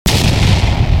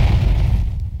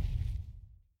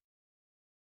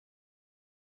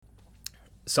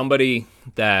somebody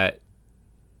that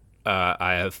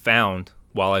I have found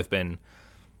while I've been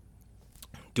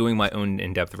doing my own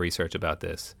in-depth research about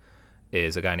this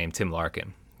is a guy named Tim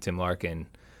Larkin. Tim Larkin,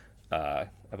 I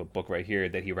have a book right here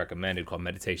that he recommended called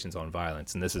Meditations on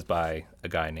Violence, and this is by a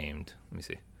guy named, this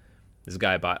is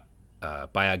by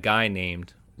a guy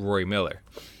named Rory Miller.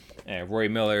 And Rory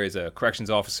Miller is a corrections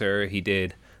officer. He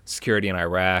did security in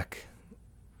Iraq,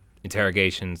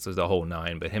 interrogations, the whole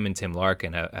nine. But him and Tim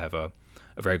Larkin have a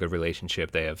very good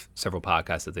relationship. They have several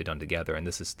podcasts that they've done together, and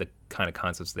this is the kind of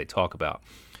concepts they talk about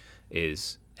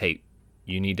is, hey,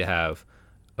 you need to have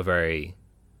a very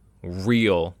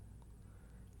real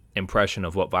impression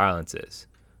of what violence is,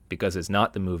 because it's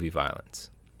not the movie violence.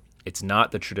 It's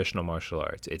not the traditional martial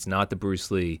arts. It's not the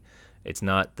Bruce Lee. It's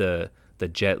not the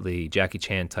Jet Li, Jackie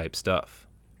Chan type stuff.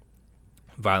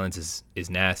 Violence is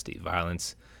nasty.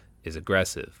 Violence is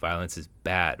aggressive. Violence is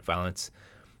bad. Violence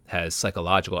has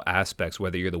psychological aspects,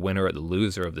 whether you're the winner or the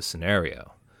loser of the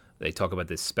scenario. They talk about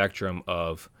this spectrum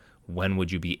of when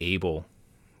would you be able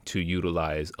to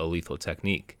utilize a lethal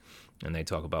technique. And they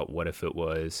talk about what if it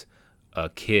was a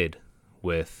kid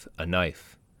with a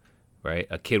knife, right?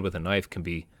 A kid with a knife can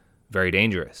be very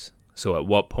dangerous. So at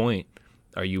what point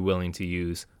are you willing to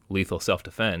use lethal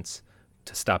self-defense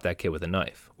to stop that kid with a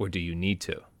knife? Or do you need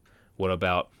to? What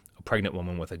about a pregnant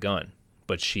woman with a gun,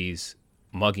 but she's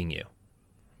mugging you,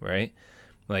 right?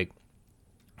 Like,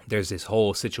 there's this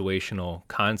whole situational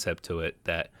concept to it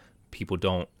that people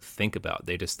don't think about.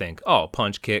 They just think, oh,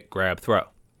 punch, kick, grab, throw.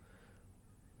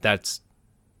 That's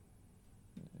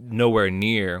nowhere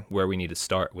near where we need to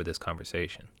start with this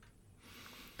conversation.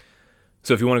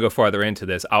 So if you want to go farther into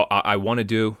this, I want to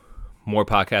do more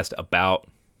podcasts about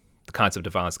the concept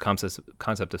of violence,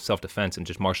 concept of self-defense, and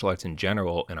just martial arts in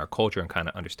general in our culture, and kind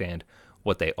of understand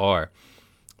what they are.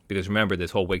 Because remember,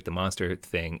 this whole Wake the Monster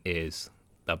thing is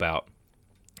about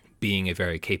being a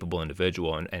very capable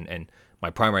individual. And my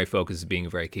primary focus is being a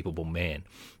very capable man,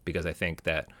 because I think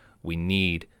that we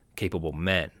need capable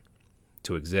men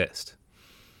to exist.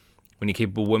 We need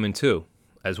capable women too,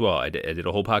 as well. I did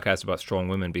a whole podcast about strong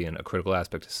women being a critical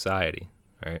aspect of society,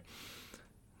 right?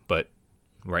 But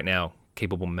right now,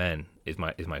 capable men is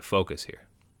my focus here.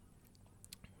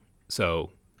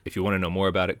 So if you want to know more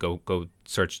about it, go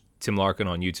search Tim Larkin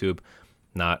on YouTube.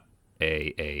 Not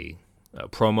a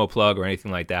promo plug or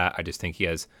anything like that. I just think he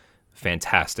has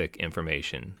fantastic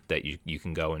information that you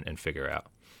can go and figure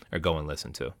out, or go and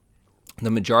listen to. The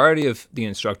majority of the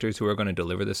instructors who are going to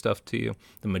deliver this stuff to you,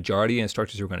 the majority of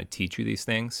instructors who are going to teach you these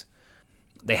things,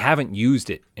 they haven't used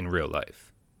it in real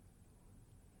life.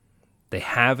 They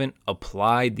haven't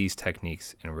applied these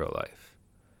techniques in real life.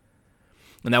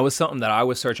 And that was something that I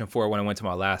was searching for when I went to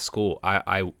my last school.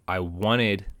 I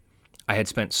had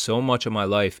spent so much of my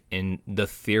life in the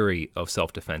theory of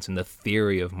self-defense and the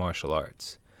theory of martial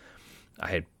arts. I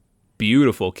had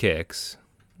beautiful kicks,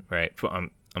 right?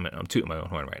 I'm tooting my own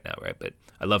horn right now, right? But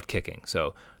I loved kicking.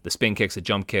 So the spin kicks, the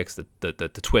jump kicks,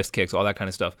 the twist kicks, all that kind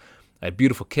of stuff. I had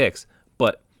beautiful kicks,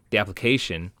 but the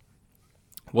application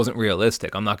wasn't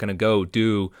realistic. I'm not going to go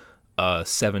do a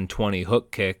 720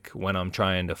 hook kick when I'm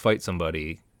trying to fight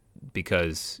somebody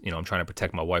because, I'm trying to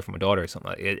protect my wife or my daughter or something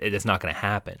like that. It's not going to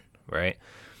happen, right?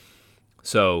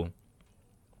 So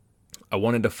I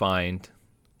wanted to find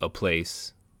a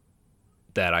place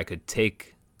that I could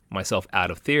take myself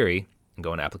out of theory and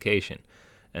go in application.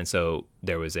 And so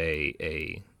there was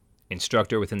a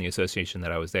instructor within the association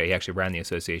that I was there. He actually ran the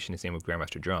association. His name was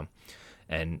Grandmaster Drum.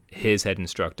 And his head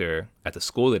instructor at the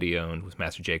school that he owned was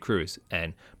Master Jay Cruz.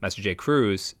 And Master Jay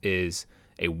Cruz is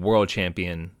a world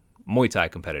champion Muay Thai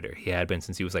competitor. He had been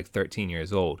since he was like 13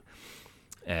 years old.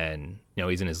 And,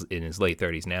 he's in his late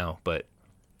 30s now. But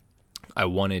I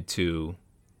wanted to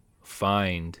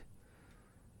find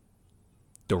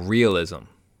the realism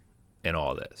in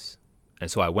all this.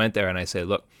 And so I went there and I said,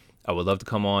 look, I would love to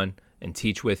come on and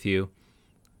teach with you.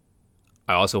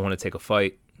 I also want to take a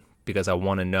fight because I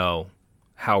want to know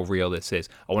how real this is.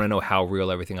 I want to know how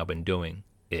real everything I've been doing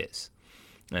is.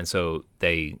 And so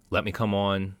they let me come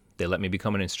on. They let me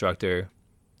become an instructor,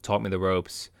 taught me the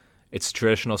ropes. It's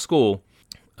traditional school.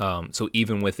 So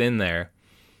even within there,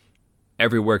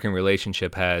 every working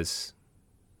relationship has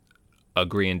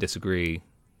agree and disagree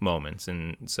moments.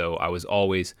 And so I was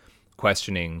always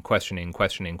questioning,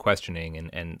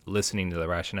 and listening to the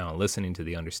rationale, and listening to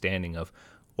the understanding of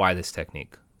why this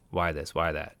technique, why this,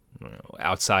 why that.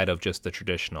 Outside of just the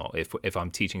traditional. If I'm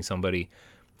teaching somebody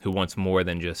who wants more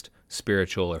than just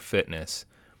spiritual or fitness,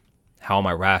 how am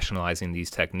I rationalizing these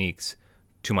techniques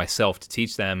to myself to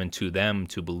teach them and to them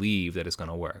to believe that it's going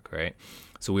to work, right?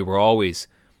 So we were always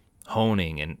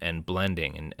honing and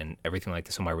blending and everything like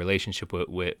this. So my relationship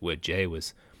with Jay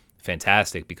was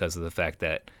fantastic because of the fact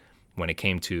that when it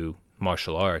came to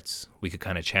martial arts, we could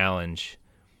kind of challenge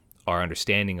our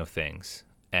understanding of things.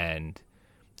 And,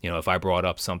 if I brought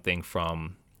up something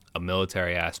from a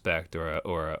military aspect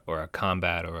or a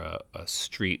combat or a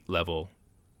street level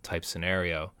type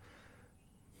scenario,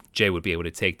 Jay would be able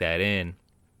to take that in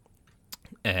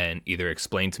and either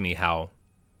explain to me how,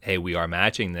 hey, we are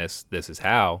matching this is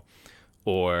how,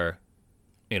 or,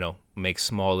 make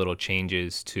small little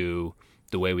changes to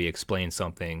the way we explain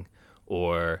something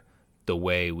or the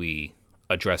way we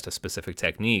addressed a specific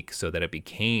technique so that it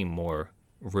became more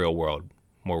real world,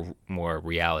 more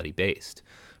reality based.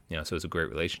 So it's a great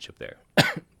relationship there.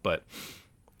 But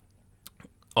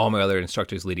all my other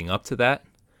instructors leading up to that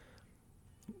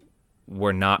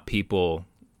were not people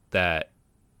that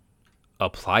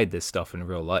applied this stuff in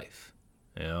real life.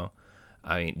 I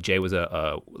mean, Jay was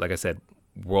like I said,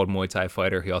 world Muay Thai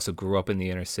fighter. He also grew up in the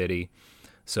inner city,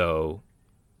 so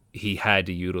he had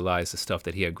to utilize the stuff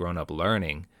that he had grown up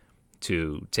learning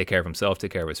to take care of himself,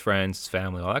 take care of his friends, his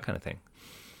family, all that kind of thing.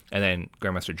 And then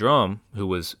Grandmaster Drum, who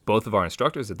was both of our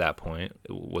instructors at that point,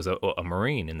 was a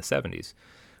Marine in the 70s.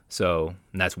 So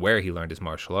that's where he learned his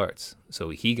martial arts.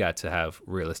 So he got to have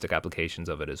realistic applications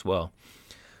of it as well.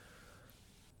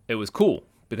 It was cool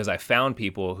because I found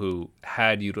people who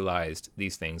had utilized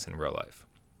these things in real life.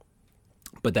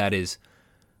 But that is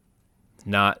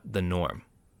not the norm.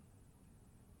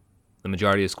 The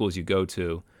majority of schools you go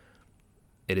to,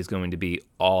 it is going to be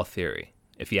all theory.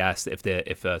 If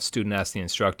a student asks the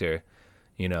instructor,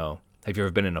 have you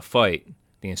ever been in a fight?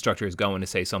 The instructor is going to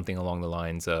say something along the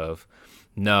lines of,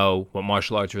 no, what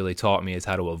martial arts really taught me is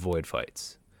how to avoid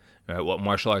fights. Right? What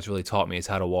martial arts really taught me is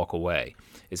how to walk away,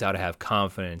 is how to have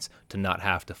confidence to not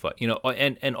have to fight.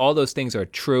 And all those things are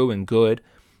true and good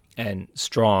and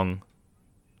strong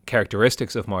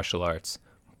characteristics of martial arts,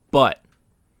 but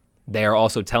they are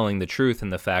also telling the truth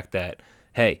in the fact that,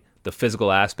 hey, the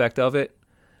physical aspect of it,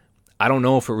 I don't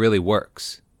know if it really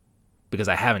works because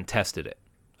I haven't tested it.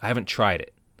 I haven't tried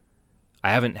it. I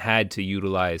haven't had to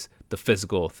utilize the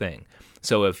physical thing.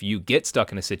 So if you get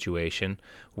stuck in a situation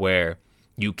where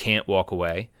you can't walk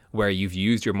away, where you've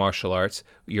used your martial arts,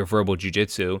 your verbal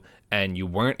jujitsu, and you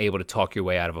weren't able to talk your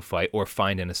way out of a fight or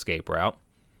find an escape route,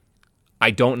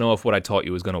 I don't know if what I taught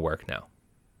you is going to work now.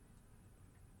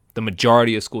 The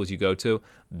majority of schools you go to,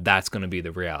 that's going to be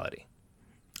the reality.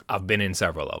 I've been in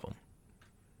several of them.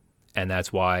 And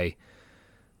that's why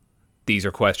these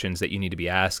are questions that you need to be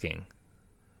asking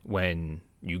when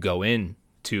you go in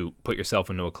to put yourself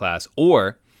into a class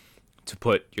or to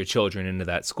put your children into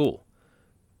that school.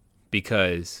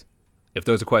 Because if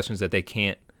those are questions that they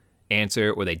can't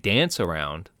answer or they dance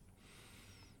around,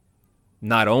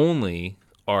 not only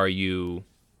are you,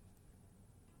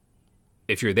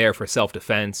 if you're there for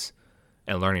self-defense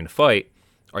and learning to fight,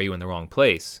 are you in the wrong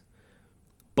place?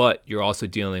 But you're also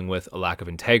dealing with a lack of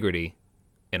integrity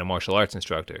in a martial arts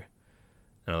instructor.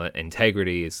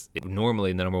 Integrity is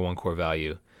normally the number one core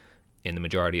value in the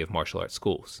majority of martial arts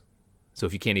schools. So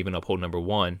if you can't even uphold number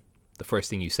one, the first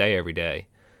thing you say every day,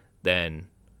 then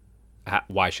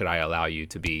why should I allow you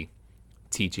to be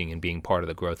teaching and being part of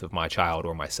the growth of my child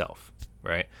or myself,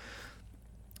 right?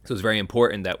 So it's very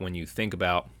important that when you think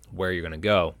about where you're going to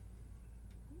go,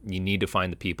 you need to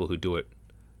find the people who do it,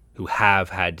 who have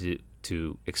had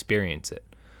to experience it,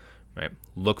 right?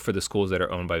 Look for the schools that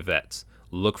are owned by vets.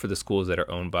 Look for the schools that are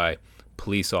owned by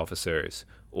police officers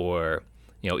or,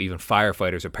 even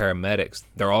firefighters or paramedics.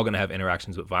 They're all going to have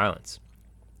interactions with violence.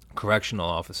 Correctional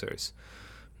officers,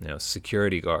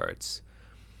 security guards.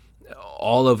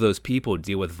 All of those people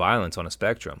deal with violence on a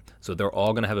spectrum. So they're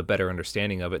all going to have a better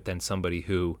understanding of it than somebody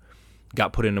who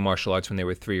got put into martial arts when they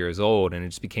were 3 years old and it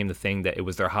just became the thing that it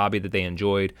was their hobby that they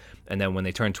enjoyed. And then when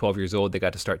they turned 12 years old, they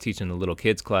got to start teaching the little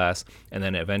kids class. And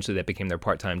then eventually that became their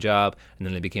part-time job. And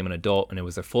then they became an adult and it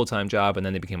was their full-time job. And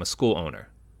then they became a school owner.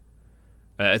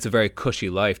 It's a very cushy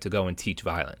life to go and teach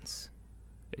violence.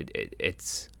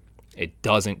 It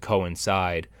doesn't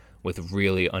coincide with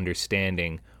really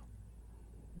understanding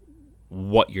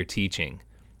what you're teaching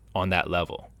on that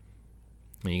level.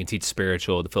 You can teach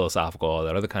spiritual, the philosophical,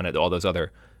 all those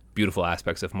other beautiful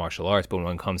aspects of martial arts. But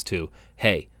when it comes to,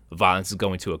 hey, violence is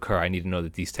going to occur, I need to know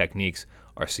that these techniques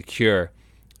are secure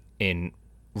in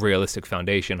realistic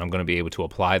foundation. I'm going to be able to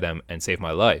apply them and save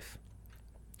my life.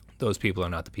 Those people are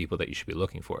not the people that you should be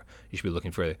looking for. You should be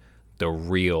looking for the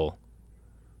real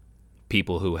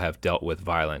people who have dealt with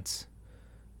violence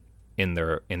in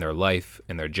their life,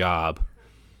 in their job.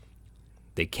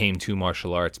 They came to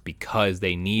martial arts because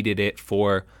they needed it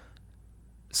for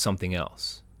something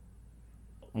else.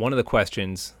 one of the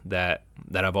questions that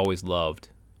I've always loved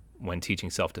when teaching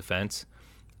self-defense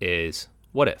is,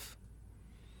 what if?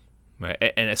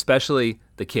 Right? And especially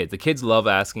the kids. The kids love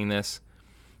asking this.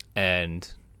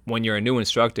 And when you're a new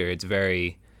instructor, it's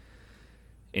very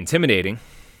intimidating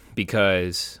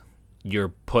because you're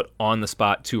put on the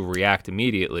spot to react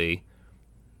immediately.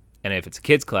 And if it's a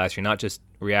kid's class, you're not just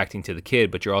reacting to the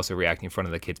kid, but you're also reacting in front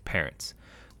of the kid's parents.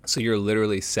 So you're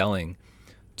literally selling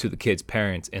to the kid's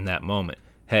parents in that moment.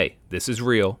 Hey, this is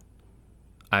real.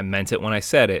 I meant it when I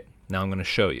said it. Now I'm going to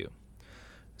show you.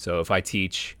 So if I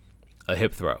teach a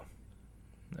hip throw, all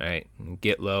right,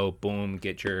 get low, boom,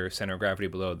 get your center of gravity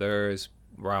below theirs,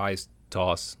 rise,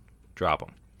 toss, drop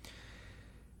them.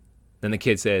 Then the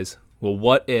kid says, well,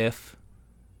 what if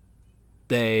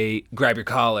they grab your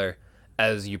collar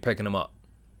as you're picking them up,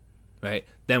 right?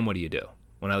 Then what do?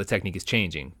 Well, now the technique is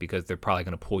changing because they're probably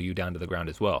going to pull you down to the ground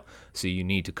as well. So you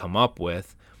need to come up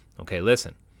with, okay,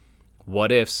 listen,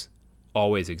 what ifs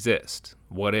always exist.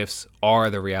 What ifs are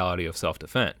the reality of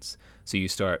self-defense. So you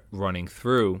start running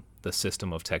through the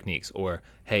system of techniques, or,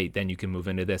 hey, then you can move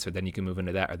into this, or then you can move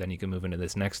into that, or then you can move into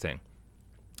this next thing.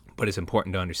 But it's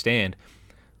important to understand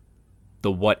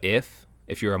the what if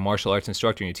you're a martial arts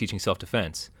instructor and you're teaching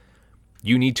self-defense,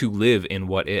 you need to live in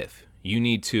what if. You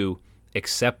need to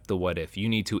accept the what if. You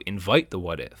need to invite the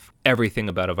what if. Everything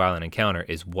about a violent encounter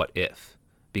is what if,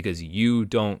 because you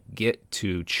don't get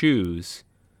to choose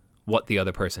what the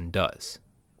other person does.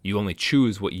 You only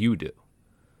choose what you do.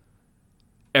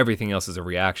 Everything else is a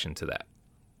reaction to that.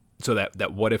 So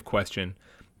that what if question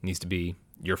needs to be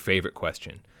your favorite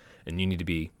question, and you need to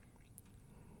be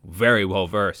very well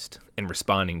versed in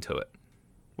responding to it,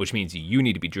 which means you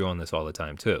need to be drilling this all the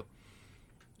time too,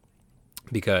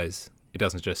 because it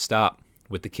doesn't just stop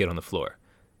with the kid on the floor.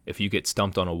 If you get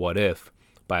stumped on a what if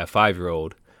by a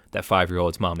 5-year-old, that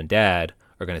 5-year-old's mom and dad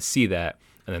are going to see that,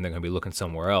 and then they're going to be looking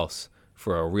somewhere else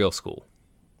for a real school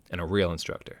and a real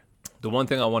instructor. The one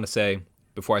thing I want to say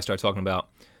before I start talking about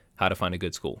how to find a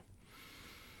good school,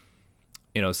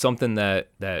 something that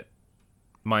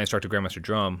my instructor, Grandmaster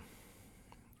Drum,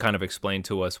 kind of explained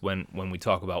to us when we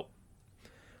talk about,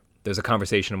 there's a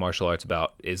conversation in martial arts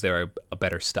about, is there a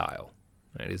better style?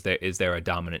 Right? Is there a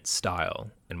dominant style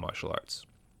in martial arts?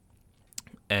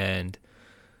 And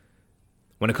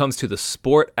when it comes to the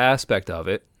sport aspect of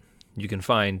it, you can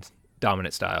find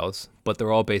dominant styles, but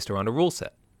they're all based around a rule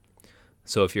set.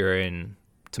 So if you're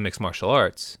into mixed martial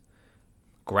arts,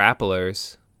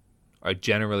 grapplers are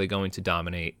generally going to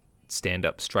dominate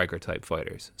stand-up striker type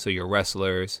fighters. So your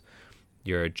wrestlers,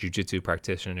 your jiu-jitsu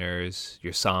practitioners,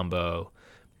 your sambo,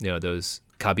 those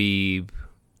Khabib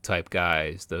type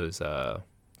guys, those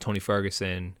Tony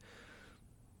Ferguson,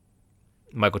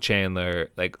 Michael Chandler,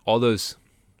 like all those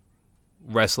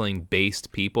wrestling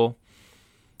based people,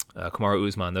 Kamaru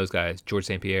Usman, those guys, George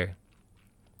St. Pierre,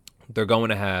 they're going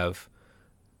to have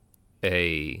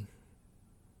a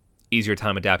easier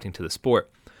time adapting to the sport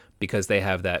because they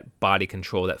have that body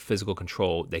control, that physical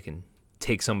control. They can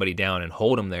take somebody down and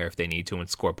hold them there if they need to and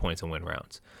score points and win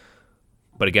rounds.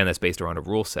 But again, that's based around a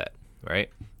rule set, right?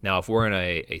 Now, if we're in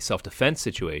a self-defense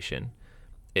situation,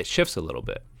 it shifts a little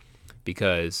bit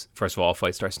because, first of all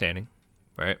fights start standing,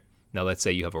 right? Now, let's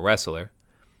say you have a wrestler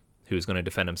who's going to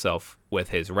defend himself with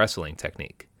his wrestling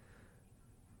technique.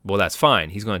 Well, that's fine.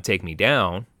 He's going to take me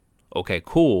down. Okay,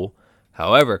 cool.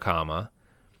 However,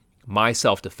 my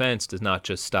self-defense does not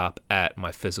just stop at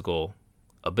my physical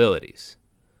abilities,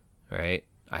 right?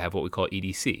 I have what we call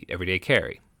EDC, everyday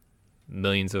carry.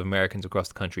 Millions of Americans across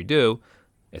the country do.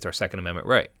 It's our Second Amendment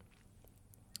right.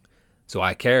 So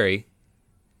I carry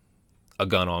a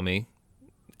gun on me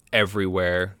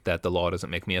everywhere that the law doesn't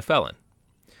make me a felon.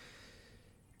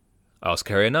 I also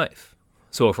carry a knife.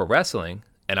 So if we're wrestling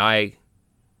and I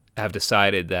have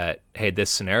decided that, hey, this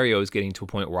scenario is getting to a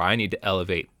point where I need to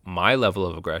elevate my level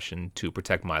of aggression to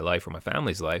protect my life or my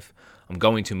family's life, I'm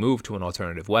going to move to an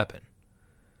alternative weapon.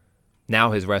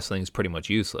 Now his wrestling is pretty much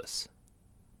useless,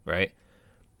 right?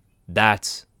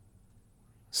 That's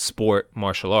sport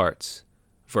martial arts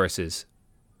versus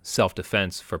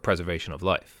self-defense for preservation of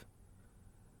life.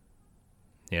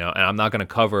 And I'm not going to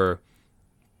cover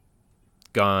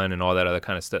gun and all that other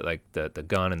kind of stuff, like the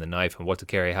gun and the knife and what to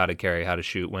carry, how to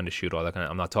shoot, when to shoot, all that kind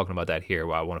of. I'm not talking about that here.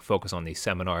 Well, I want to focus on these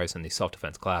seminars and these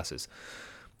self-defense classes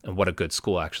and what a good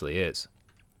school actually is.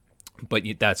 But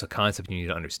that's a concept you need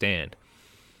to understand.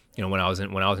 When I was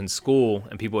in school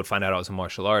and people would find out I was a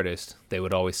martial artist, they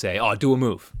would always say, "Oh, do a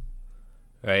move."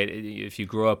 Right? If you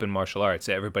grew up in martial arts,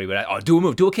 everybody would, "Oh, do a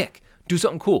move, do a kick, do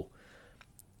something cool."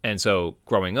 And so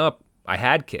growing up, I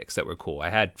had kicks that were cool. I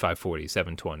had 540s,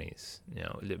 720s,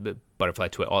 butterfly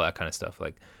twist, all that kind of stuff.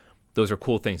 Like, those are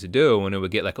cool things to do, and it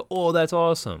would get like, oh, that's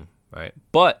awesome, right?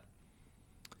 But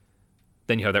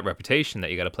then you have that reputation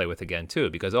that you got to play with again too,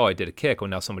 because, oh, I did a kick, well,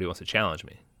 now somebody wants to challenge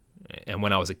me. And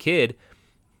when I was a kid,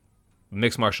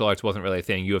 mixed martial arts wasn't really a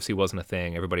thing. UFC wasn't a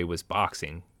thing. Everybody was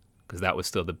boxing because that was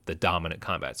still the dominant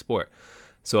combat sport.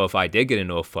 So if I did get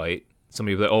into a fight,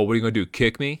 somebody would be like, oh, what are you going to do,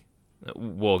 kick me?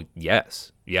 Well,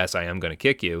 yes, I am going to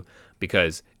kick you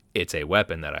because it's a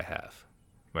weapon that I have,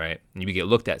 right? And you get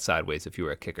looked at sideways if you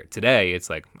were a kicker. Today, it's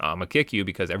like, I'm going to kick you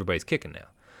because everybody's kicking now.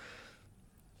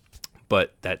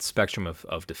 But that spectrum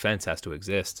of defense has to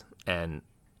exist, or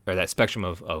that spectrum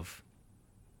of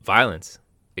violence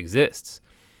exists.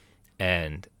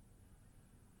 And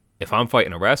if I'm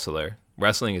fighting a wrestler,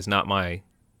 wrestling is not my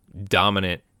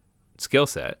dominant skill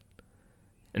set.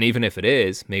 And even if it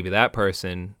is, maybe that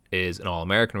person is an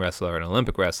All-American wrestler, an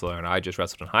Olympic wrestler, and I just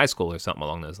wrestled in high school or something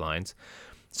along those lines.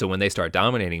 So when they start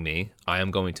dominating me, I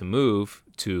am going to move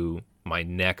to my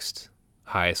next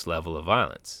highest level of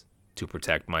violence to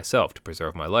protect myself, to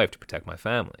preserve my life, to protect my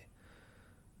family.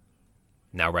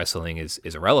 Now wrestling is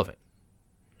irrelevant,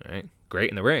 right? Great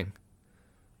in the ring,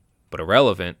 but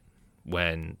irrelevant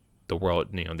when the world,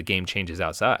 the game changes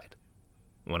outside.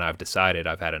 When I've decided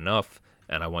I've had enough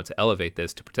and I want to elevate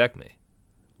this to protect me.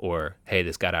 Or, hey,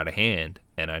 this got out of hand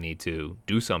and I need to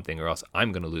do something or else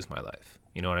I'm going to lose my life.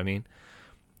 You know what I mean?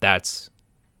 That's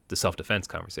the self-defense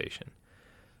conversation.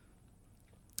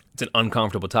 It's an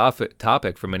uncomfortable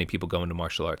topic for many people going to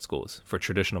martial arts schools, for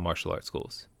traditional martial arts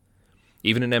schools.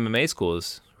 Even in MMA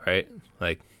schools, right?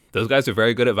 Like, those guys are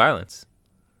very good at violence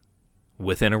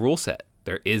within a rule set.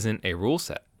 There isn't a rule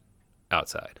set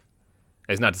outside.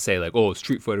 It's not to say like, oh,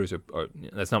 street fighters are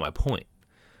that's not my point,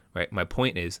 right? My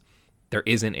point is there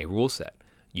isn't a rule set.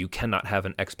 You cannot have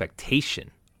an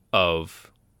expectation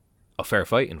of a fair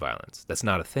fight in violence. That's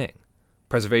not a thing.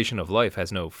 Preservation of life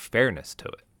has no fairness to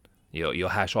it. You'll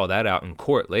hash all that out in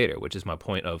court later, which is my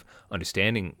point of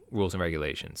understanding rules and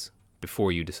regulations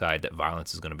before you decide that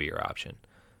violence is going to be your option.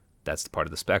 That's the part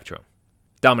of the spectrum.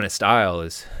 Dominant style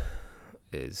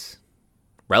is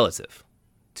relative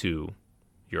to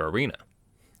your arena.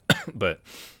 But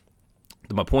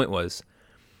my point was,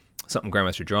 something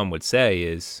Grandmaster Drum would say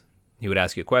is, he would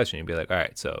ask you a question. He'd be like, all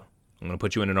right, so I'm going to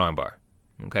put you in an arm bar.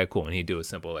 Okay, cool. And he'd do a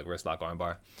simple like wrist lock arm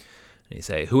bar. And he'd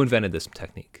say, who invented this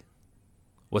technique?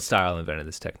 What style invented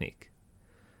this technique?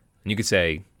 And you could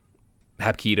say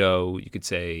Hapkido. You could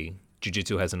say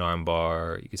Jiu-Jitsu has an arm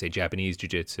bar. You could say Japanese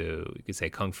Jiu-Jitsu. You could say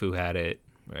Kung Fu had it,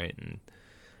 right? And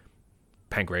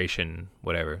Pankration,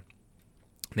 whatever.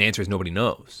 And the answer is nobody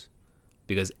knows,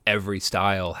 because every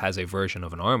style has a version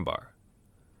of an arm bar.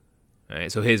 Right?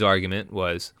 So his argument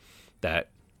was that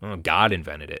God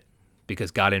invented it,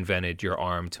 because God invented your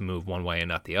arm to move one way and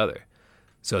not the other.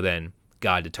 So then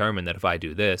God determined that if I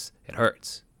do this, it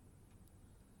hurts.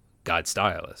 God's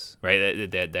stylist,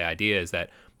 right? The idea is that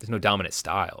there's no dominant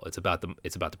style. It's about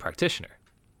the practitioner.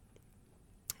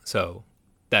 So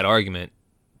that argument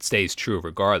stays true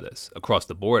regardless across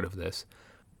the board of this.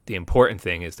 The important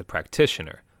thing is the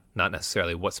practitioner, not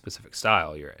necessarily what specific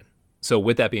style you're in. So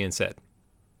with that being said,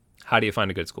 how do you find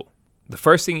a good school? The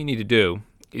first thing you need to do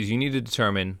is you need to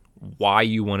determine why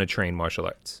you want to train martial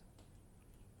arts.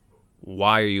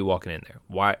 Why are you walking in there?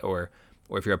 Why, or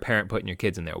if you're a parent putting your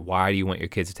kids in there, why do you want your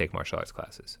kids to take martial arts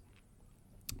classes?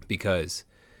 Because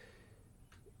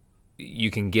you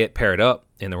can get paired up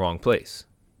in the wrong place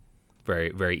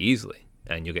very, very easily.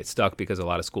 And you'll get stuck because a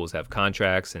lot of schools have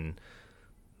contracts and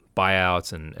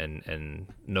buyouts and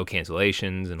no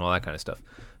cancellations and all that kind of stuff.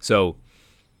 So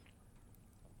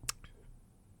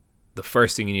the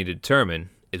first thing you need to determine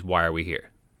is, why are we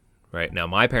here? Right? Now,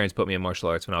 my parents put me in martial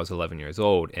arts when I was 11 years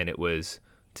old, and it was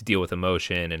to deal with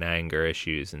emotion and anger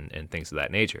issues and things of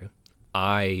that nature.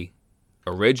 I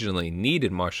originally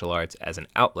needed martial arts as an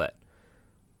outlet.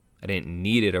 I didn't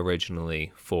need it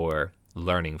originally for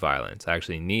learning violence. I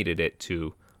actually needed it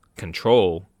to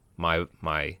control my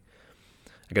I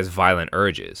guess, violent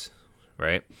urges,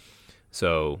 right?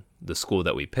 So the school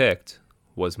that we picked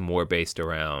was more based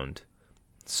around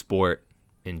sport,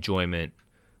 enjoyment,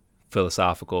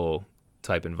 philosophical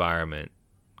type environment,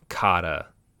 kata,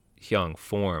 hyung,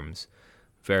 forms,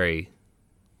 very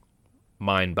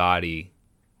mind-body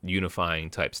unifying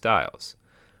type styles.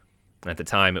 At the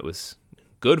time, it was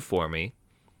good for me,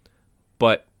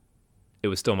 but it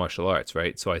was still martial arts,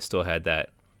 right? So I still had that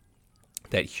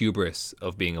hubris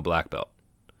of being a black belt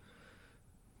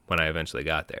when I eventually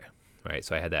got there, right?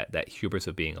 So I had that hubris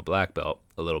of being a black belt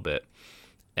a little bit,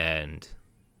 and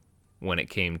when it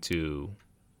came to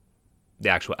the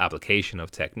actual application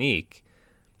of technique,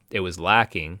 it was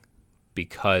lacking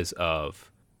because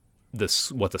of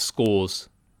what the schools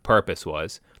purpose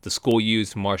was. The school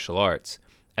used martial arts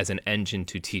as an engine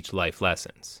to teach life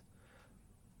lessons.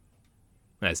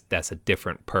 That's a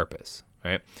different purpose,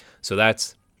 right? So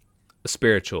that's a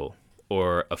spiritual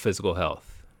or a physical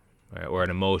health, right? Or an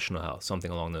emotional health,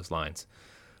 something along those lines,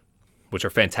 which are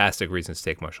fantastic reasons to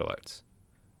take martial arts.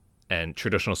 And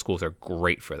traditional schools are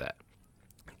great for that.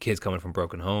 Kids coming from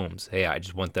broken homes, hey, I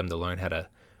just want them to learn how to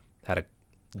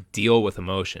deal with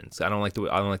emotions. I don't like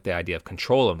the idea of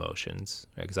control emotions,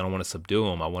 right? Because I don't want to subdue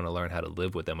them. I want to learn how to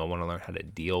live with them. I want to learn how to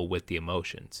deal with the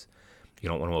emotions. You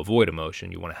don't want to avoid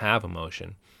emotion. You want to have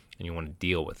emotion, and you want to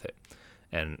deal with it.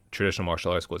 And traditional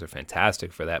martial arts schools are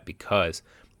fantastic for that because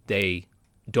they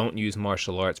don't use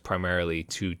martial arts primarily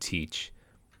to teach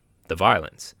the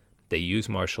violence. They use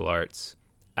martial arts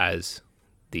as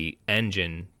the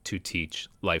engine to teach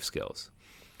life skills.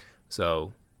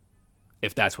 So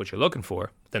if that's what you're looking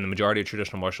for, then the majority of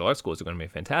traditional martial arts schools are going to be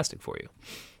fantastic for you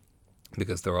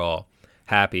because they're all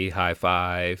happy, high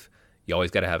five. You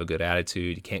always got to have a good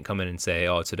attitude. You can't come in and say,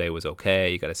 oh, today was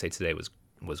okay. You got to say today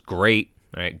was great,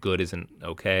 right? Good isn't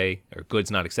okay, or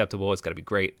good's not acceptable. It's got to be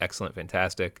great, excellent,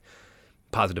 fantastic,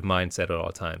 positive mindset at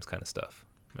all times kind of stuff,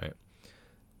 right?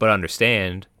 But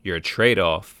understand your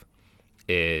trade-off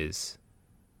is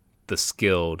the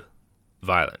skilled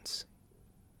violence.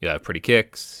 You have pretty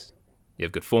kicks, you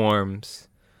have good forms,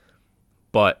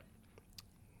 but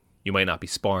you might not be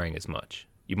sparring as much.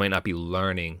 You might not be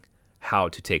learning how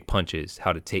to take punches,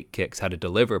 how to take kicks, how to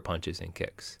deliver punches and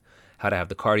kicks, how to have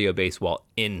the cardio base while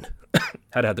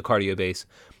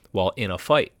in a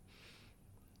fight,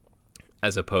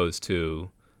 as opposed to,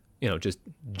 just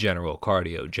general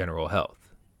cardio, general health.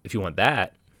 If you want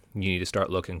that, you need to start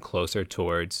looking closer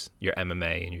towards your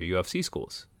MMA and your UFC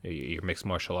schools, your mixed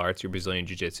martial arts, your Brazilian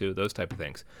jiu-jitsu, those type of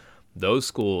things. Those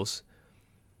schools,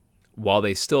 while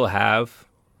they still have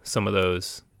some of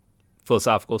those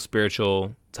philosophical,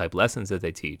 spiritual type lessons that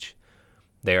they teach,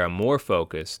 they are more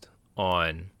focused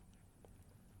on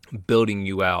building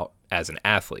you out as an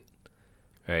athlete,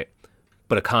 right?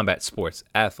 But a combat sports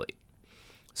athlete.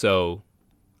 So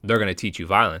they're going to teach you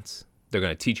violence. They're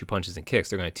going to teach you punches and kicks.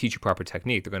 They're going to teach you proper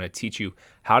technique. They're going to teach you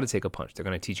how to take a punch. They're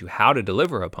going to teach you how to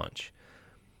deliver a punch.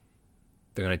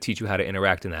 They're going to teach you how to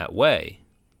interact in that way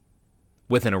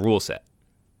within a rule set.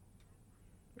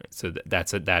 So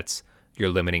that's your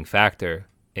limiting factor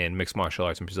in mixed martial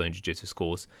arts and Brazilian jiu-jitsu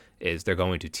schools, is they're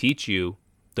going to teach you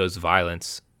those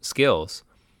violence skills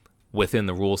within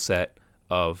the rule set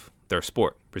of their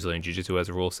sport. Brazilian jiu-jitsu has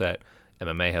a rule set.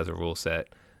 MMA has a rule set.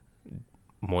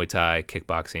 Muay Thai,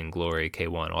 kickboxing, Glory,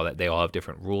 K1, all that, they all have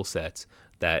different rule sets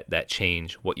that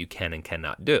change what you can and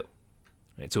cannot do.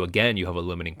 Right? So again, you have a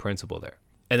limiting principle there.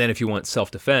 And then if you want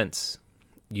self-defense,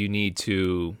 you need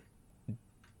to,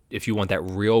 if you want that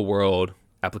real world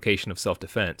application of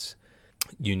self-defense,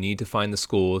 you need to find the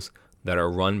schools that are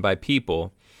run by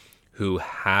people who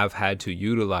have had to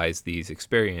utilize these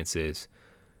experiences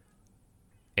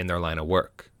in their line of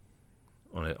work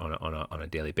on a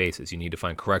daily basis. You need to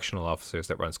find correctional officers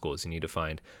that run schools. You need to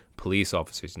find police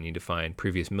officers. You need to find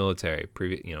previous military,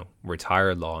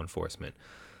 retired law enforcement,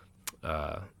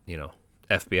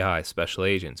 FBI, special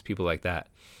agents, people like that.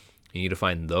 You need to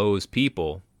find those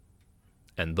people,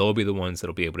 and they'll be the ones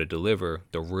that'll be able to deliver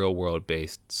the real world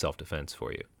based self-defense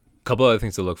for you. A couple other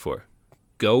things to look for.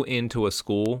 Go into a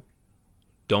school.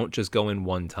 Don't just go in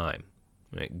one time.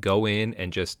 Right? Go in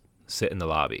and just sit in the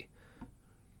lobby.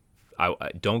 I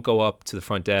don't go up to the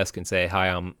front desk and say, hi,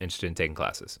 I'm interested in taking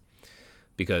classes,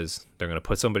 because they're going to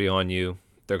put somebody on you.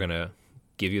 They're going to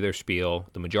give you their spiel.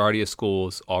 The majority of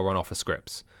schools all run off of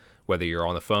scripts, whether you're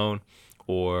on the phone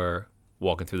or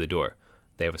walking through the door.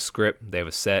 They have a script. They have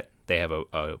a set. They have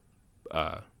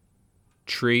a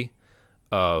tree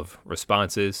of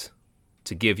responses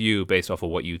to give you based off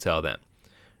of what you tell them,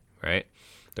 right?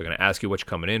 They're going to ask you what you're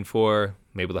coming in for.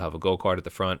 Maybe they'll have a go card at the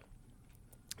front.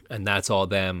 And that's all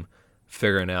them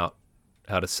figuring out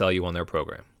how to sell you on their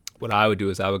program. What I would do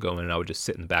is I would go in and I would just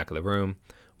sit in the back of the room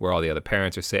where all the other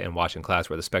parents are sitting, watching class,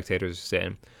 where the spectators are sitting,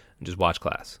 and just watch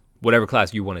class. Whatever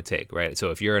class you want to take, right?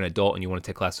 So if you're an adult and you want to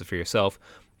take classes for yourself,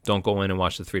 don't go in and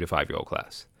watch the 3 to 5 year old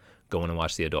class. Go in and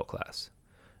watch the adult class.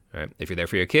 Right? If you're there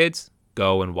for your kids,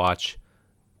 go and watch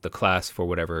the class for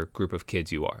whatever group of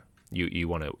kids you are. You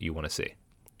want to see,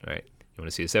 right? You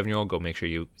want to see a 7-year-old, go make sure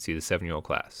you see the 7-year-old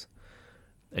class.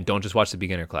 And don't just watch the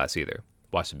beginner class either.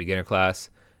 Watch the beginner class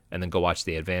and then go watch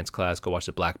the advanced class, go watch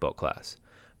the black belt class.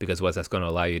 Because what that's going to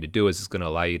allow you to do is it's going to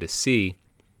allow you to see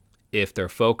if they're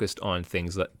focused on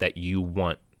things that you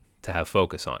want to have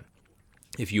focus on.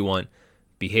 If you want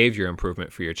behavior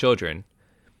improvement for your children,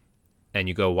 and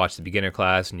you go watch the beginner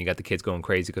class and you got the kids going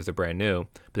crazy because they're brand new,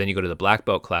 but then you go to the black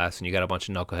belt class and you got a bunch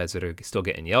of knuckleheads that are still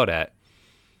getting yelled at,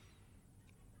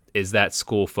 is that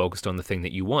school focused on the thing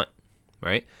that you want,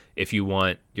 right? If you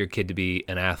want your kid to be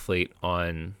an athlete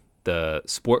on the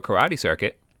sport karate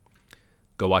circuit,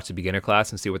 go watch the beginner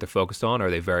class and see what they're focused on.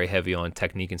 Are they very heavy on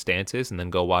technique and stances? And then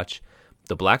go watch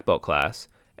the black belt class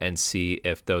and see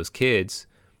if those kids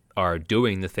are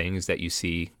doing the things that you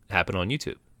see happen on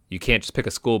YouTube. You can't just pick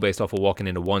a school based off of walking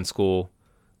into one school,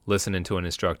 listening to an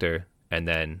instructor, and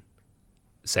then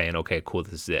saying, okay, cool,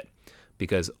 this is it.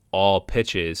 Because all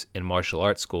pitches in martial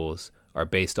arts schools are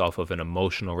based off of an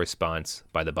emotional response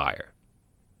by the buyer.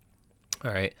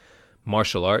 All right.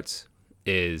 Martial arts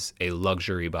is a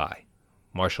luxury buy.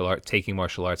 Taking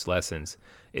martial arts lessons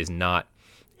is not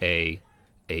a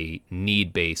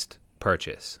need-based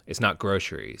purchase. It's not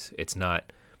groceries. It's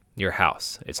not your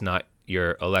house. It's not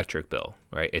your electric bill,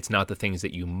 right? It's not the things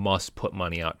that you must put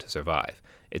money out to survive.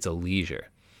 It's a leisure.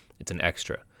 It's an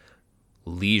extra.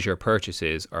 Leisure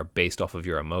purchases are based off of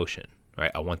your emotion,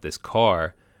 right? I want this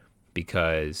car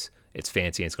because it's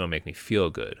fancy and it's going to make me feel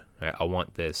good, right? I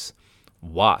want this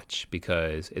watch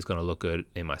because it's going to look good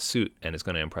in my suit and it's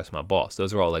going to impress my boss.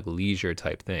 Those are all like leisure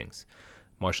type things.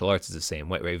 Martial arts is the same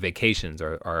way, right? Vacations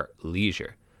are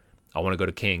leisure. I want to go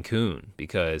to Cancun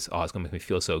because, it's going to make me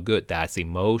feel so good. That's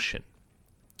emotion.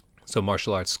 So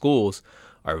martial arts schools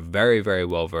are very, very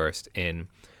well versed in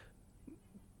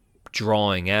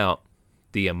drawing out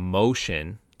the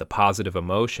emotion, the positive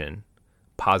emotional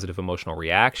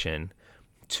reaction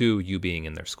to you being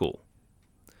in their school.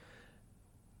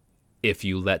 If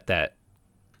you let that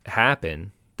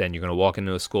happen, then you're going to walk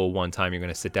into a school one time, you're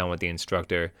going to sit down with the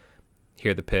instructor,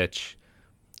 hear the pitch.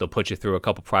 They'll put you through a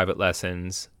couple private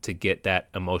lessons to get that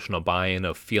emotional buy-in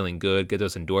of feeling good, get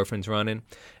those endorphins running.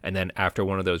 And then after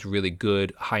one of those really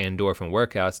good high endorphin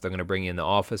workouts, they're going to bring you in the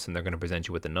office and they're going to present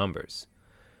you with the numbers,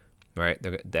 right?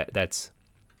 They're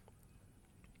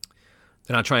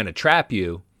not trying to trap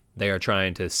you. They are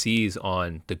trying to seize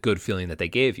on the good feeling that they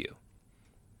gave you.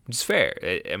 Which is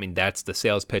fair. I mean, that's the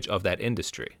sales pitch of that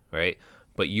industry, right?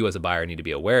 But you as a buyer need to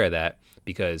be aware of that,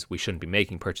 because we shouldn't be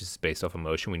making purchases based off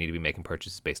emotion. We need to be making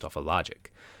purchases based off of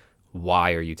logic.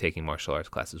 Why are you taking martial arts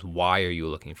classes? Why are you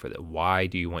looking for that? Why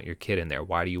do you want your kid in there?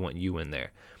 Why do you want you in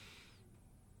there?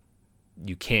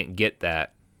 You can't get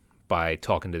that by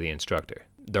talking to the instructor.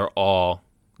 They all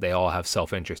have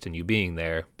self-interest in you being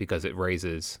there because it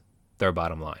raises their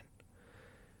bottom line.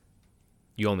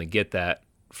 You only get that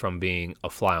from being a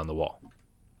fly on the wall.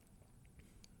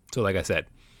 So like I said,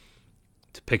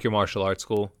 to pick your martial arts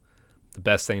school, the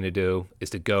best thing to do is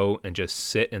to go and just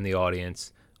sit in the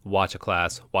audience, watch a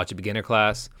class, watch a beginner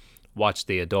class, watch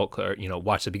the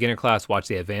watch the beginner class, watch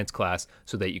the advanced class,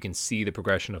 so that you can see the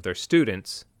progression of their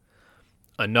students.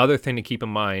 Another thing to keep in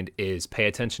mind is pay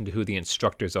attention to who the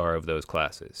instructors are of those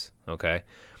classes, okay?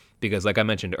 Because like I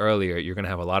mentioned earlier, you're going to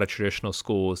have a lot of traditional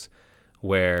schools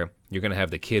where you're going to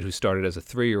have the kid who started as a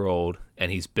 3-year-old and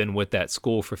he's been with that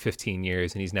school for 15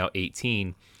 years and he's now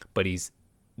 18, but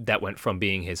that went from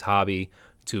being his hobby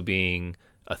to being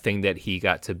a thing that he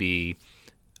got to be,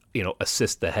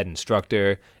 assist the head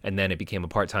instructor, and then it became a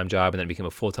part-time job, and then it became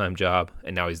a full-time job,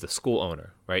 and now he's the school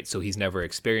owner, right? So he's never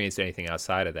experienced anything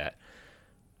outside of that.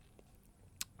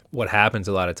 What happens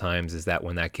a lot of times is that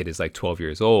when that kid is like 12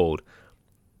 years old,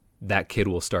 that kid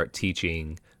will start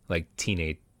teaching like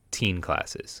teen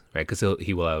classes, right? Because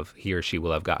he or she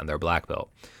will have gotten their black belt.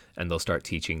 And they'll start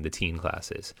teaching the teen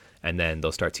classes, and then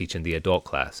they'll start teaching the adult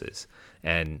classes.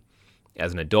 And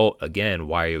as an adult, again,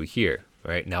 why are you here,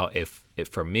 right? Now, if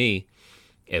for me,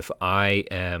 if I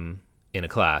am in a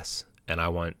class and I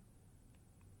want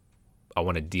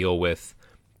to deal with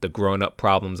the grown-up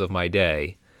problems of my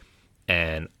day,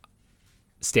 and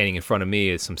standing in front of me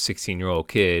is some 16-year-old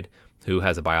kid who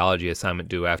has a biology assignment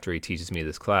due after he teaches me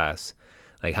this class,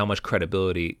 like how much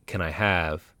credibility can I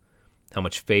have? How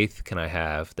much faith can I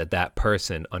have that that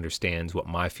person understands what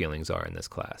my feelings are in this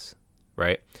class,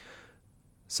 right?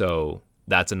 So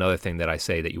that's another thing that I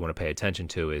say that you want to pay attention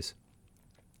to is,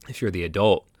 if you're the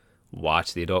adult,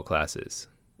 watch the adult classes.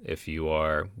 If you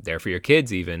are there for your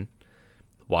kids even,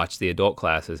 watch the adult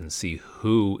classes and see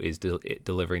who is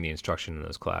delivering the instruction in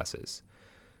those classes.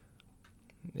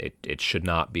 It should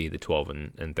not be the 12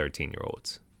 and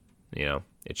 13-year-olds.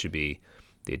 It should be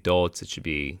the adults. It should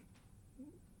be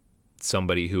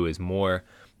somebody who is more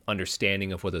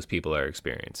understanding of what those people are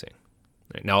experiencing.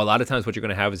 Right? Now, a lot of times what you're going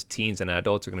to have is teens and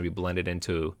adults are going to be blended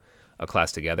into a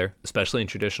class together, especially in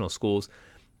traditional schools,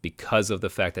 because of the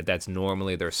fact that that's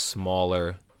normally their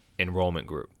smaller enrollment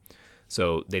group.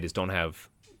 So they just don't have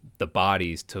the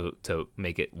bodies to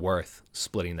make it worth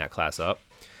splitting that class up.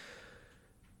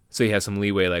 So you have some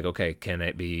leeway, like, okay, can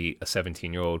it be a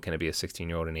 17-year-old? Can it be a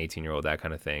 16-year-old, an 18-year-old, that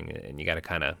kind of thing? And you got to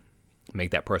kind of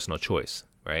make that personal choice,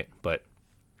 right? But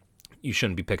you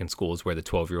shouldn't be picking schools where the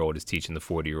 12-year-old is teaching the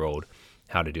 40-year-old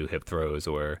how to do hip throws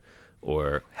or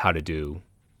how to do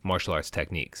martial arts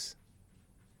techniques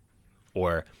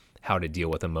or how to deal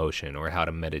with emotion or how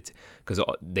to meditate, because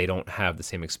they don't have the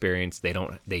same experience.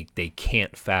 They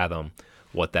can't fathom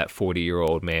what that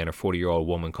 40-year-old man or 40-year-old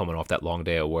woman coming off that long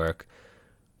day at work,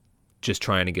 just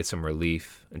trying to get some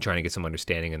relief and trying to get some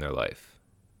understanding in their life.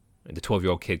 And the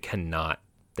 12-year-old kid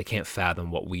they can't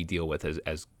fathom what we deal with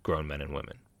as grown men and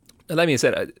women. And that being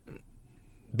said,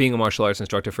 being a martial arts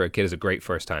instructor for a kid is a great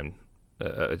first-time,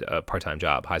 a part-time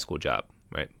job, high school job,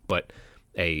 right? But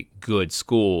a good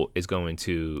school is going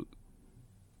to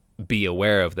be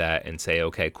aware of that and say,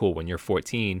 okay, cool, when you're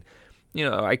 14,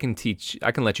 I can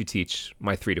let you teach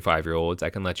my 3 to 5-year-olds. I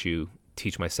can let you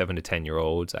teach my 7 to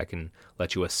 10-year-olds. I can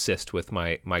let you assist with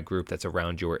my group that's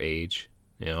around your age,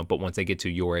 but once they get to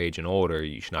your age and older,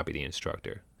 you should not be the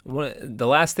instructor. The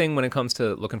last thing when it comes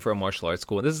to looking for a martial arts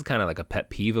school, this is kind of like a pet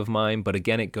peeve of mine, but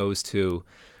again, it goes to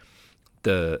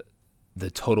the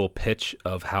total pitch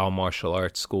of how martial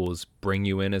arts schools bring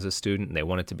you in as a student. They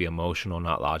want it to be emotional,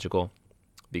 not logical,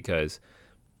 because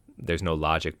there's no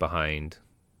logic behind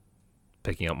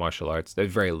picking up martial arts.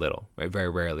 There's very little, right? Very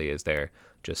rarely is there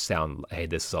just sound, hey,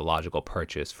 this is a logical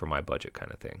purchase for my budget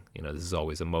kind of thing. This is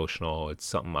always emotional. It's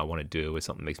something I want to do. It's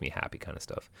something that makes me happy kind of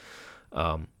stuff.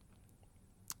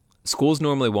 Schools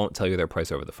normally won't tell you their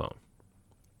price over the phone.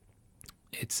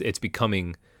 It's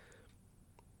becoming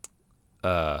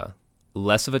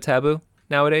less of a taboo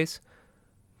nowadays,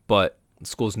 but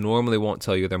schools normally won't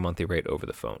tell you their monthly rate over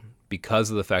the phone because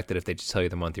of the fact that if they just tell you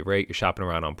the monthly rate, you're shopping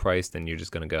around on price, then you're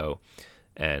just going to go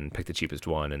and pick the cheapest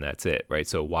one and that's it, right?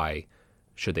 So why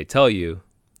should they tell you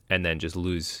and then just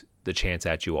lose the chance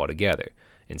at you altogether?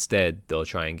 Instead, they'll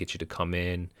try and get you to come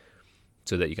in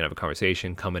so that you can have a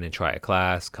conversation, come in and try a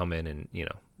class, come in and,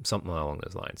 something along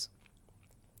those lines.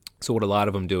 So what a lot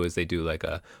of them do is they do like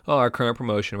our current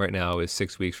promotion right now is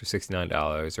 6 weeks for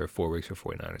 $69 or 4 weeks for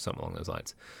 $49 or something along those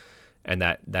lines. And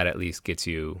that at least gets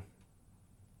you,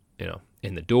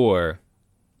 in the door,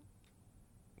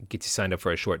 gets you signed up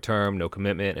for a short term, no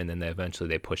commitment, and then eventually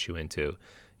they push you into,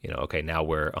 okay, now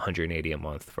we're $180 a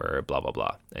month for blah, blah,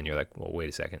 blah. And you're like, well, wait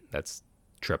a second, that's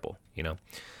triple,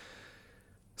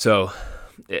 So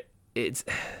it's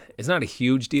not a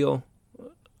huge deal.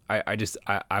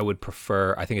 I would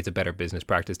prefer, I think it's a better business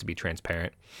practice to be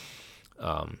transparent,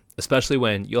 especially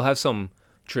when you'll have some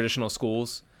traditional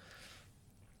schools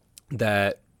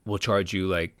that will charge you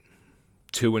like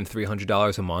 $200 and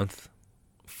 $300 a month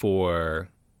for,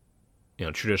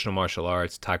 traditional martial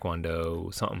arts,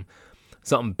 taekwondo,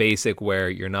 something basic where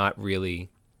you're not really,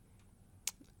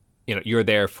 you're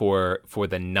there for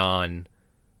the non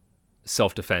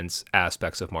self-defense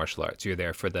aspects of martial arts. You're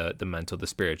there for the mental, the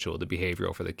spiritual, the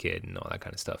behavioral for the kid and all that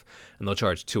kind of stuff. And they'll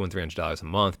charge $200 and $300 a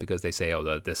month because they say,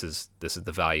 oh, this is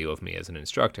the value of me as an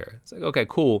instructor. It's like, okay,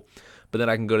 cool. But then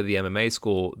I can go to the MMA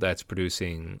school that's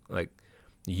producing like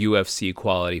UFC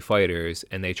quality fighters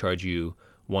and they charge you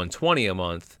 $120 a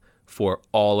month for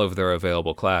all of their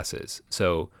available classes.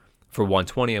 So for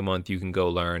 $120 a month, you can go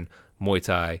learn Muay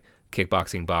Thai,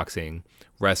 kickboxing, boxing,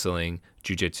 wrestling,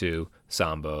 jiu-jitsu,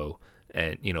 sambo,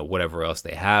 and whatever else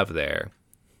they have there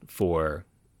for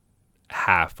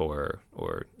half or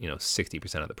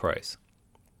 60% of the price.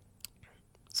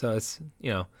 So it's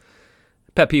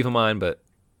pet peeve of mine, but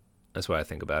that's what I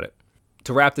think about it.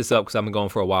 To wrap this up, because I've been going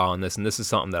for a while on this, and this is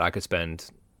something that I could spend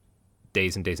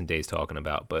days and days and days talking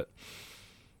about, but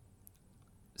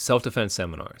self-defense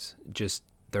seminars,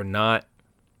 they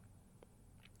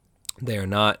are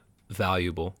not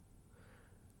valuable.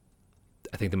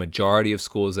 I think the majority of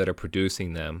schools that are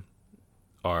producing them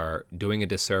are doing a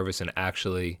disservice and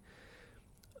actually,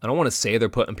 I don't want to say they're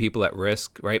putting people at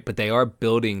risk, right? But they are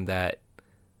building that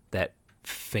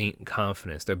faint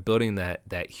confidence. They're building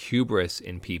that hubris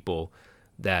in people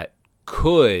that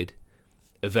could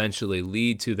eventually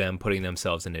lead to them putting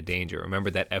themselves into danger. Remember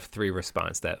that F3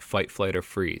 response, that fight, flight, or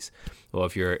freeze. Well,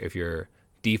 if your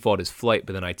default is flight,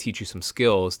 but then I teach you some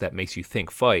skills that makes you think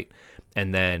fight,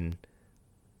 and then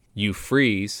you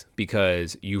freeze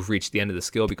because you've reached the end of the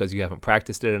skill because you haven't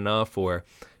practiced it enough, or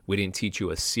we didn't teach you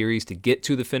a series to get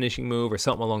to the finishing move or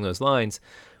something along those lines,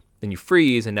 then you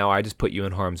freeze, and now I just put you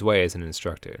in harm's way as an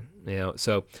instructor.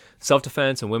 So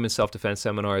self-defense and women's self-defense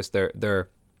seminars, they're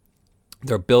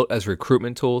built as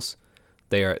recruitment tools.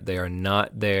 They are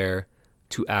not there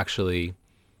to actually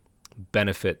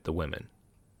benefit the women.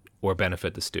 or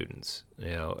benefit the students.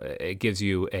 It gives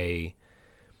you a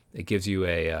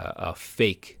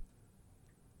fake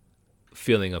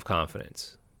feeling of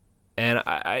confidence. And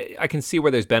I can see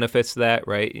where there's benefits to that,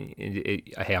 right?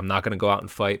 Hey, I'm not going to go out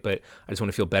and fight, but I just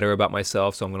want to feel better about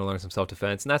myself, so I'm going to learn some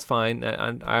self-defense. And that's fine.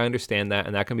 I understand that,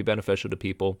 and that can be beneficial to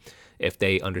people if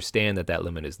they understand that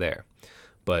limit is there.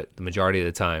 But the majority of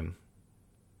the time,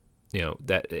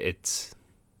 that it's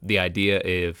the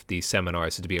idea of these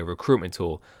seminars is to be a recruitment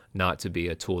tool, not to be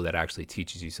a tool that actually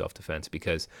teaches you self-defense.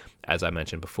 Because, as I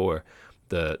mentioned before,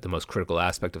 the most critical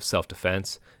aspect of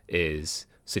self-defense is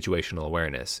situational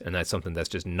awareness, and that's something that's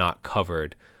just not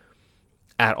covered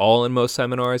at all in most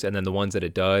seminars. And then the ones that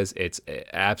it does, it's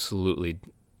absolutely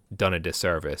done a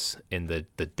disservice in the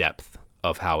depth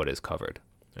of how it is covered.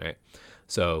 All right,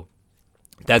 so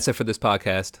that's it for this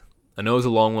podcast. I know it was a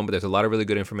long one, but there's a lot of really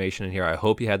good information in here. I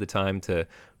hope you had the time to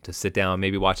sit down,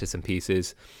 maybe watch it in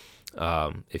pieces,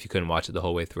 if you couldn't watch it the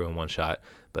whole way through in one shot.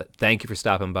 But thank you for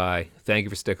stopping by. Thank you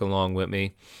for sticking along with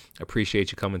me. I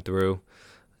appreciate you coming through.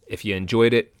 If you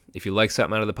enjoyed it, if you like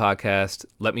something out of the podcast,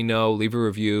 let me know. Leave a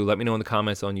review. Let me know in the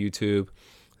comments on YouTube.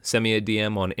 Send me a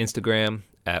DM on Instagram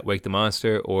at Wake the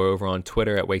Monster, or over on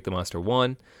Twitter at Wake the Monster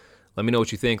 1. Let me know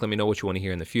what you think. Let me know what you want to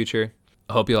hear in the future.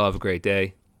 I hope you all have a great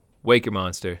day. Wake your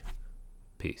monster.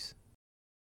 Peace.